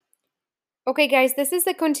Okay, guys, this is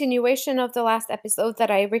the continuation of the last episode that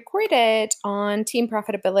I recorded on team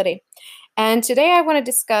profitability. And today I want to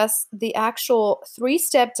discuss the actual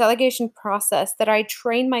three-step delegation process that I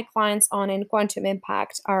train my clients on in Quantum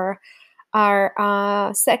Impact, our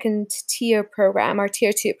second tier program, our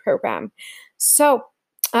tier two program. So,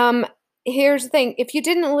 um, here's the thing: if you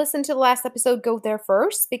didn't listen to the last episode, go there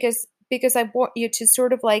first because I want you to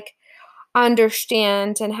sort of like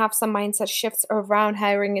understand and have some mindset shifts around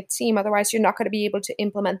hiring a team. Otherwise, you're not going to be able to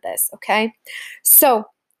implement this. Okay. So,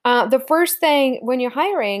 the first thing when you're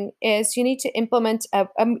hiring is you need to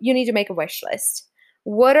you need to make a wish list.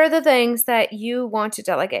 What are the things that you want to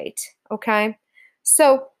delegate? Okay.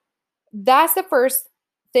 So, that's the first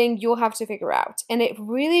thing you'll have to figure out. And it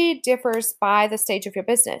really differs by the stage of your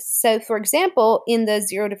business. So, for example, in the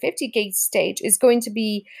 0 to 50K stage, is going to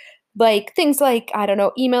be like things like, I don't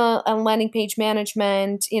know, email and landing page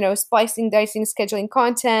management, splicing, dicing, scheduling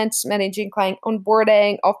content, managing client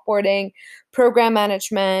onboarding, offboarding, program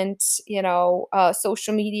management,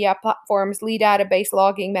 social media platforms, lead database,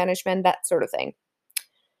 logging management, that sort of thing.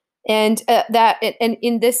 And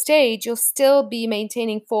in this stage, you'll still be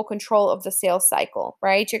maintaining full control of the sales cycle,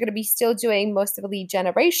 right? You're going to be still doing most of the lead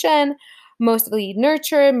generation, most of the lead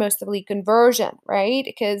nurture, most of the lead conversion, right?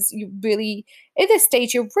 Because you really, at this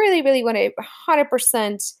stage, you really, really want to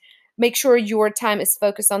 100% make sure your time is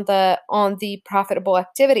focused on the profitable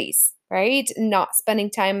activities, right? Not spending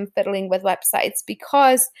time fiddling with websites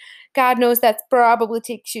because God knows that probably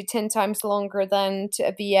takes you 10 times longer than to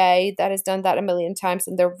a VA that has done that a million times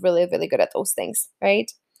and they're really, really good at those things, right?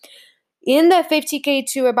 In the 50K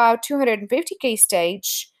to about 250K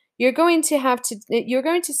stage, you're going to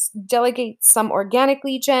delegate some organic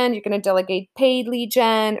lead gen, you're going to delegate paid lead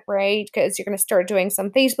gen, right? Because you're going to start doing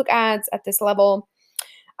some Facebook ads at this level.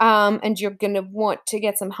 And you're going to want to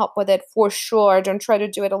get some help with it for sure. Don't try to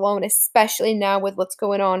do it alone, especially now with what's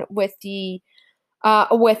going on with the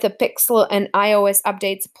Pixel and iOS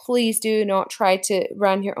updates. Please do not try to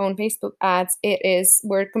run your own Facebook ads.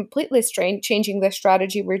 We're completely changing the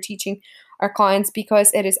strategy we're teaching our clients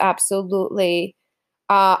because it is absolutely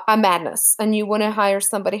a madness. And you want to hire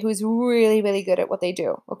somebody who's really, really good at what they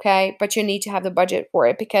do, okay? But you need to have the budget for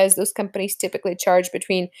it because those companies typically charge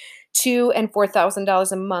between $2,000 and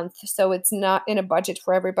 $4,000 a month. So it's not in a budget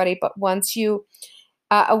for everybody. But once your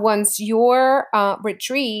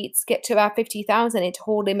retreats get to about 50,000, it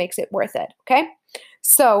totally makes it worth it. Okay,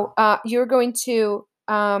 so you're going to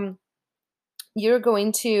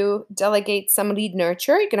delegate some lead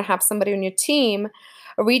nurture. You're going to have somebody on your team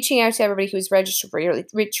reaching out to everybody who's registered for your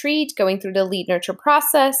retreat, going through the lead nurture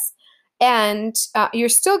process. And you're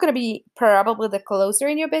still going to be probably the closer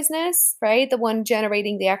in your business, right? The one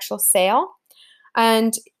generating the actual sale.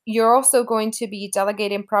 And you're also going to be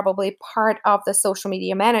delegating probably part of the social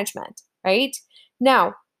media management, right?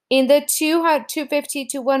 Now, in the 250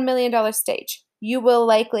 to $1 million stage, you will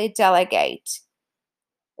likely delegate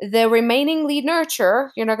the remaining lead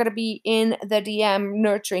nurture. You're not going to be in the DM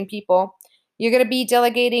nurturing people. You're going to be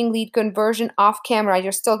delegating lead conversion off camera.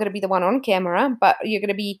 You're still going to be the one on camera, but you're going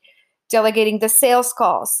to be delegating the sales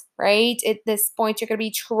calls, right? At this point, you're going to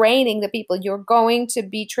be training the people. You're going to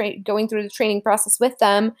be going through the training process with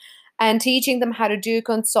them and teaching them how to do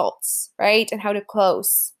consults, right? And how to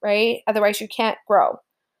close, right? Otherwise, you can't grow.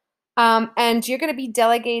 And you're going to be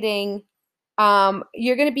delegating.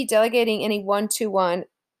 Any one-to-one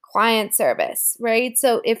client service, right?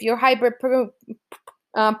 So if your hybrid program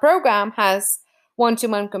has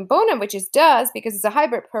one-to-one component, which it does because it's a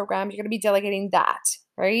hybrid program, you're going to be delegating that,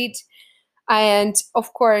 right? And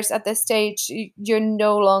of course, at this stage, you're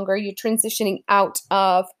transitioning out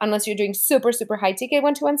of, unless you're doing super, super high ticket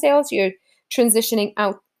one-to-one sales, you're transitioning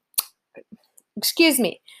out, excuse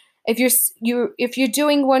me. If you're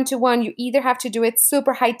doing one-to-one, you either have to do it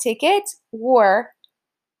super high ticket or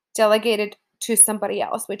delegate it to somebody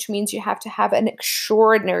else, which means you have to have an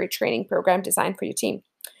extraordinary training program designed for your team.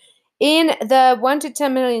 In the 1 to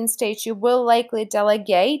 10 million stage, you will likely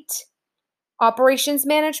delegate operations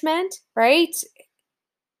management, right?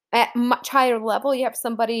 At much higher level, you have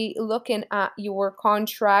somebody looking at your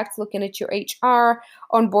contracts, looking at your HR,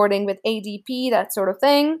 onboarding with ADP, that sort of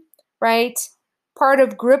thing, right? Part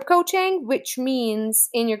of group coaching, which means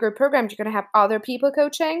in your group programs, you're going to have other people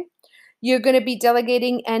coaching. You're going to be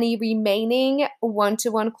delegating any remaining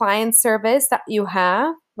one-to-one client service that you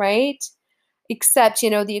have, right? Except,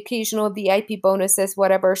 the occasional VIP bonuses,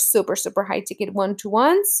 whatever, super, super high ticket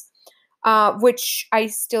one-to-ones, which I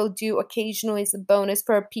still do occasionally as a bonus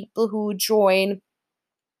for people who join,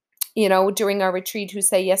 during our retreat, who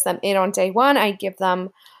say, yes, I'm in on day one. I give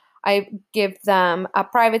them a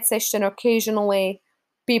private session occasionally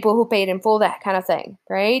people who paid in full, that kind of thing,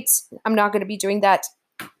 right? I'm not going to be doing that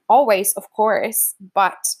always, of course,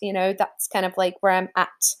 but that's kind of like where I'm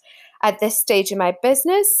at this stage in my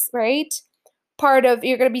business, right? You're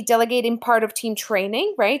going to be delegating part of team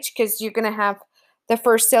training, right? Because you're going to have the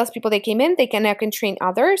first salespeople that came in, they can now train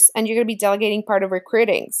others, and you're going to be delegating part of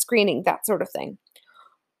recruiting, screening, that sort of thing.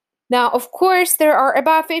 Now, of course, there are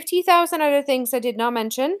about 50,000 other things I did not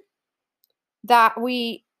mention that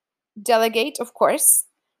we delegate, of course.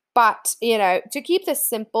 But, to keep this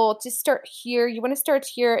simple, to start here, you want to start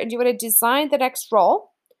here and you want to design the next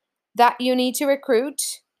role that you need to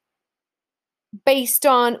recruit based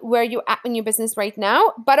on where you're at in your business right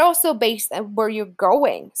now, but also based on where you're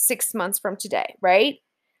going 6 months from today, right?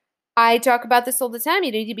 I talk about this all the time.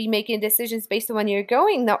 You need to be making decisions based on when you're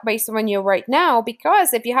going, not based on when you're right now,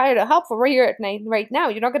 because if you hire the help for where you're at right now,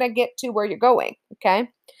 you're not going to get to where you're going, okay?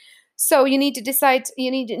 So you need to decide, you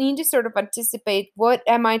need to sort of anticipate, what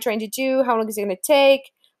am I trying to do? How long is it going to take?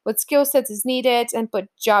 What skill sets is needed? And put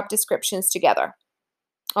job descriptions together.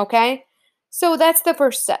 Okay? So that's the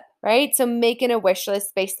first step, right? So making a wish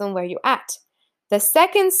list based on where you're at. The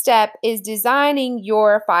second step is designing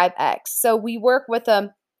your 5X. So we work with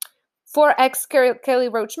a 4X Kelly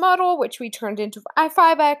Roach model, which we turned into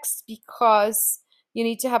 5X because you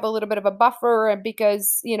need to have a little bit of a buffer, and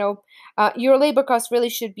because, your labor cost really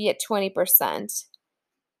should be at 20%,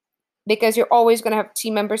 because you're always going to have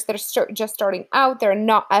team members that are just starting out. They're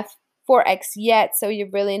not at 4X yet, so you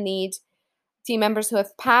really need team members who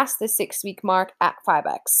have passed the 6-week mark at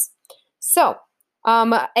 5X. So,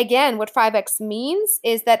 again, what 5X means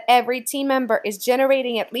is that every team member is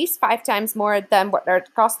generating at least 5 times more than what they're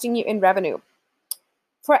costing you in revenue.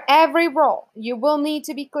 For every role, you will need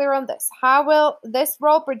to be clear on this. How will this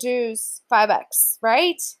role produce 5X,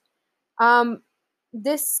 right?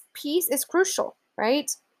 This piece is crucial,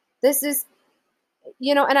 right? This is,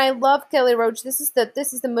 and I love Kelly Roach. This is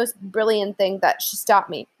the most brilliant thing that she's taught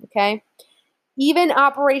me, okay? Even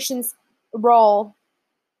operations role,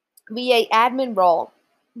 VA admin role,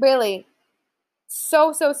 really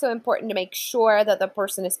so important to make sure that the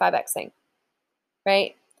person is 5Xing,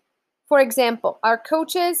 right? For example, our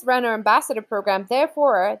coaches run our ambassador program.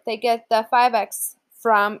 Therefore, they get the 5X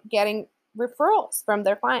from getting referrals from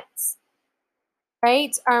their clients,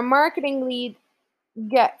 right? Our marketing lead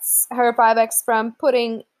gets her 5X from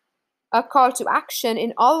putting a call to action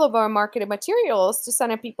in all of our marketing materials to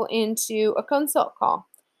sign up people into a consult call.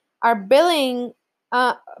 Our billing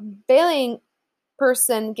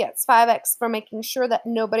person gets 5X for making sure that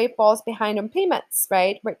nobody falls behind on payments,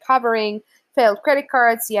 right? Recovering failed credit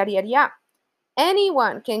cards, yada, yada, yada.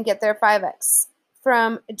 Anyone can get their 5X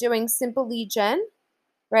from doing simple lead gen,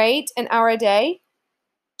 right? An hour a day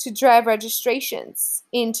to drive registrations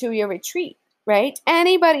into your retreat, right?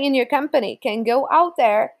 Anybody in your company can go out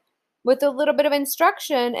there with a little bit of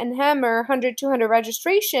instruction and hammer 100, 200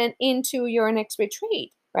 registration into your next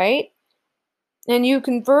retreat, right? And you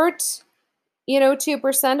convert,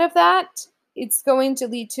 2% of that, it's going to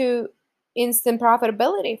lead to instant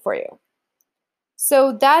profitability for you.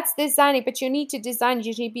 So that's designing, but you need to design,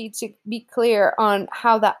 you need to be clear on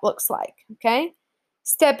how that looks like, okay?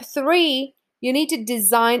 Step 3, you need to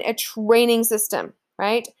design a training system,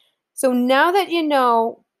 right? So now that you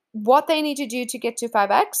know what they need to do to get to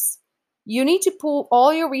 5X, you need to pull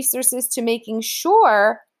all your resources to making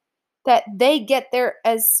sure that they get there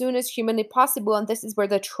as soon as humanly possible, and this is where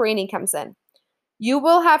the training comes in. You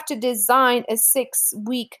will have to design a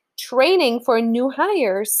 6-week training for new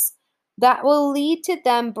hires that will lead to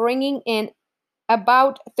them bringing in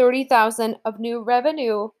about 30,000 of new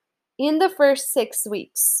revenue in the first 6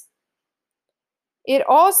 weeks. It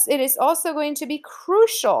is also going to be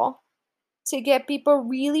crucial to get people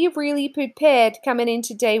really, really prepared coming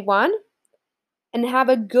into day 1 and have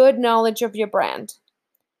a good knowledge of your brand.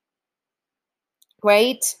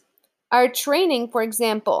 Right? Our training, for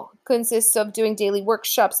example, consists of doing daily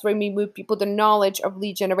workshops where we move people to knowledge of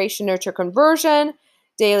lead generation, nurture, conversion,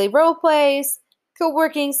 daily role plays,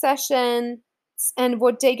 co-working sessions, and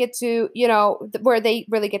what they get to, where they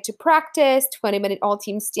really get to practice 20-minute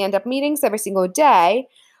all-team stand-up meetings every single day,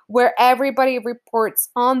 where everybody reports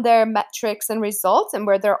on their metrics and results and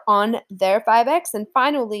where they're on their 5X. And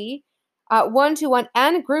finally, one-to-one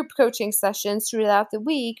and group coaching sessions throughout the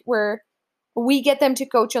week where we get them to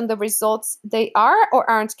coach on the results they are or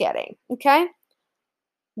aren't getting, okay?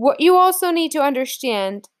 What you also need to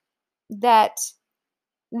understand that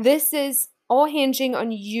this is all hinging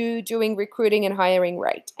on you doing recruiting and hiring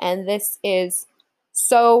right. And this is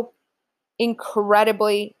so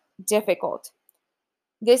incredibly difficult.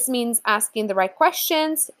 This means asking the right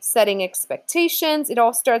questions, setting expectations. It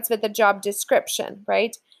all starts with the job description,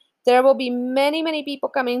 right? There will be many, many people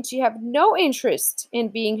coming to you have no interest in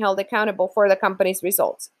being held accountable for the company's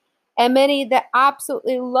results, and many that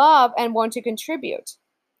absolutely love and want to contribute.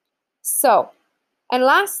 So, and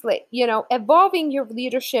lastly, evolving your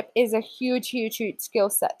leadership is a huge, huge, huge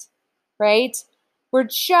skill set, right? We're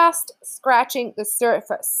just scratching the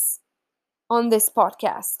surface on this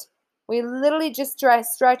podcast. We literally just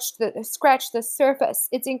scratch the surface.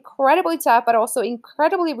 It's incredibly tough, but also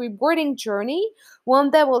incredibly rewarding journey,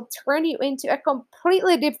 one that will turn you into a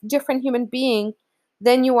completely different human being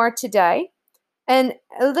than you are today. And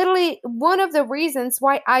literally one of the reasons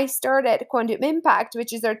why I started Quantum Impact,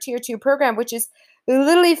 which is our tier 2 program, which is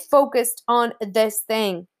literally focused on this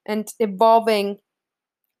thing and evolving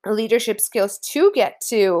leadership skills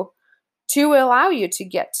to allow you to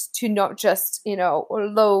get to not just, or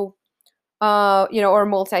low, or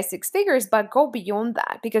multi six figures, but go beyond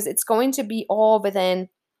that, because it's going to be all within,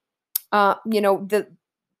 the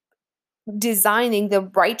designing the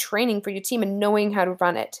right training for your team and knowing how to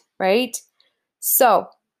run it, right? So,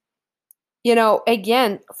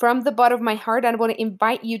 again, from the bottom of my heart, I want to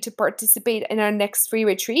invite you to participate in our next free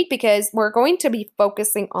retreat, because we're going to be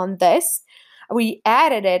focusing on this. We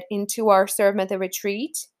added it into our Serve Method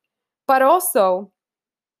retreat, but also,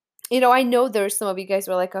 I know there's some of you guys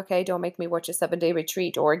who are like, okay, don't make me watch a 7-day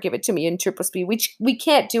retreat or give it to me in triple speed, which we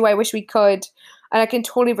can't do. I wish we could. And I can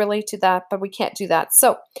totally relate to that, but we can't do that.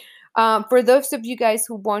 So for those of you guys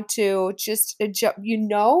who want to just, that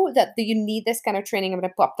you need this kind of training, I'm going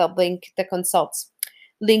to pop the link, the consult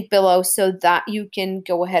link below, so that you can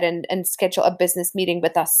go ahead and schedule a business meeting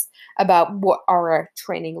with us about what our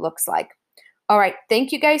training looks like. All right.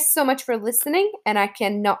 Thank you guys so much for listening, and I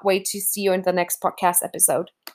cannot wait to see you in the next podcast episode.